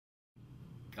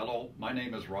Hello, my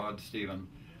name is Rod Stephen.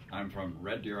 I'm from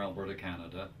Red Deer, Alberta,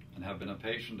 Canada, and have been a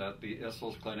patient at the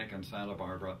Issels Clinic in Santa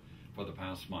Barbara for the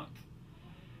past month.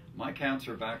 My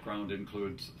cancer background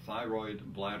includes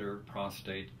thyroid, bladder,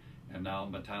 prostate, and now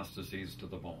metastases to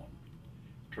the bone.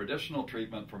 Traditional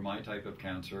treatment for my type of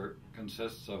cancer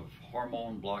consists of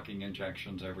hormone blocking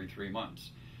injections every 3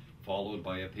 months, followed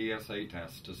by a PSA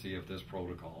test to see if this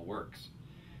protocol works.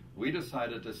 We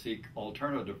decided to seek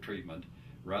alternative treatment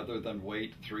rather than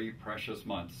wait 3 precious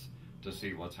months to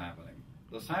see what's happening.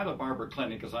 The Santa Barbara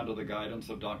Clinic is under the guidance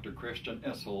of Dr. Christian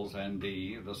Issels,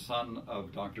 ND, the son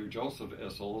of Dr. Joseph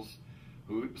Issels,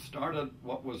 who started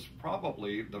what was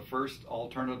probably the first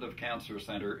alternative cancer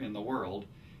center in the world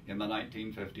in the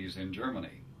 1950s in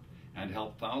Germany, and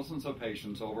helped thousands of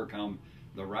patients overcome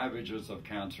the ravages of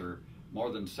cancer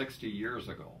more than 60 years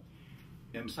ago.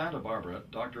 In Santa Barbara,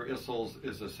 Dr. Issels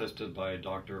is assisted by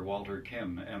Dr. Walter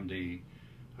Kim, MD,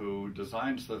 who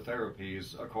designs the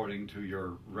therapies according to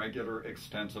your regular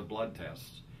extensive blood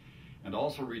tests, and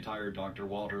also retired Dr.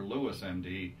 Walter Lewis,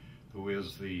 MD, who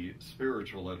is the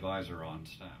spiritual advisor on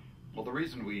staff. Well, the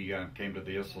reason we came to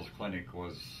the Issels Clinic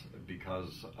was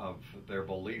because of their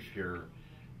belief here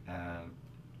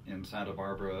in Santa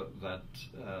Barbara that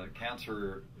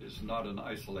cancer is not an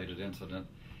isolated incident,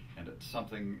 and it's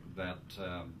something that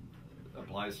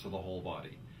applies to the whole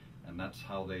body. And that's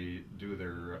how they do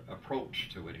their approach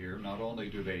to it here. Not only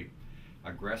do they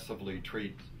aggressively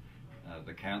treat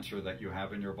the cancer that you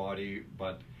have in your body,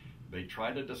 but they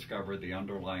try to discover the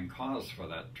underlying cause for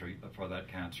that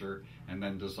cancer and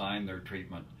then design their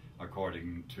treatment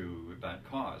according to that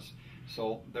cause.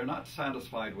 So they're not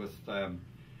satisfied with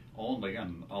only,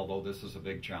 and although this is a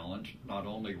big challenge, not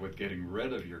only with getting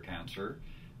rid of your cancer,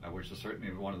 which is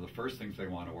certainly one of the first things they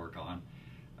want to work on,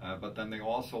 but then they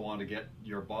also want to get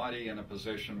your body in a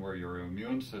position where your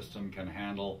immune system can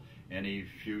handle any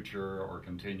future or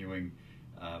continuing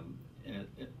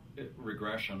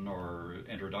regression or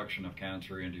introduction of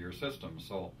cancer into your system.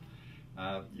 So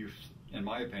in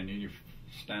my opinion, you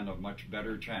stand a much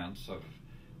better chance of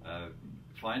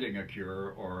finding a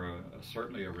cure or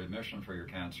certainly a remission for your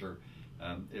cancer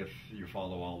if you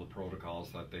follow all the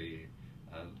protocols that they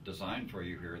designed for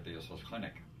you here at the Issels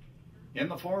Clinic. In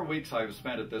the 4 weeks I've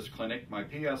spent at this clinic, my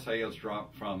PSA has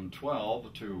dropped from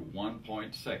 12 to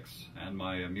 1.6, and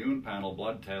my immune panel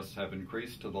blood tests have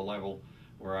increased to the level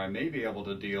where I may be able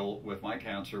to deal with my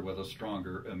cancer with a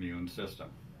stronger immune system.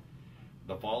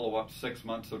 The follow-up 6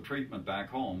 months of treatment back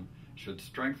home should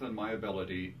strengthen my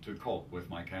ability to cope with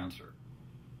my cancer.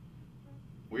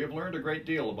 We have learned a great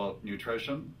deal about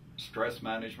nutrition, stress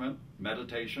management,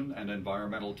 meditation, and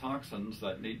environmental toxins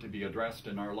that need to be addressed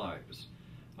in our lives.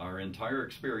 Our entire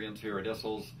experience here at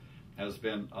Issels has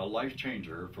been a life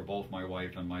changer for both my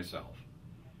wife and myself.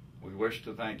 We wish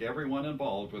to thank everyone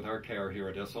involved with our care here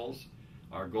at Issels.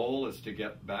 Our goal is to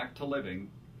get back to living,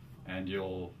 and you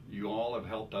all have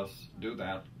helped us do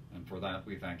that, and for that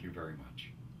we thank you very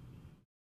much.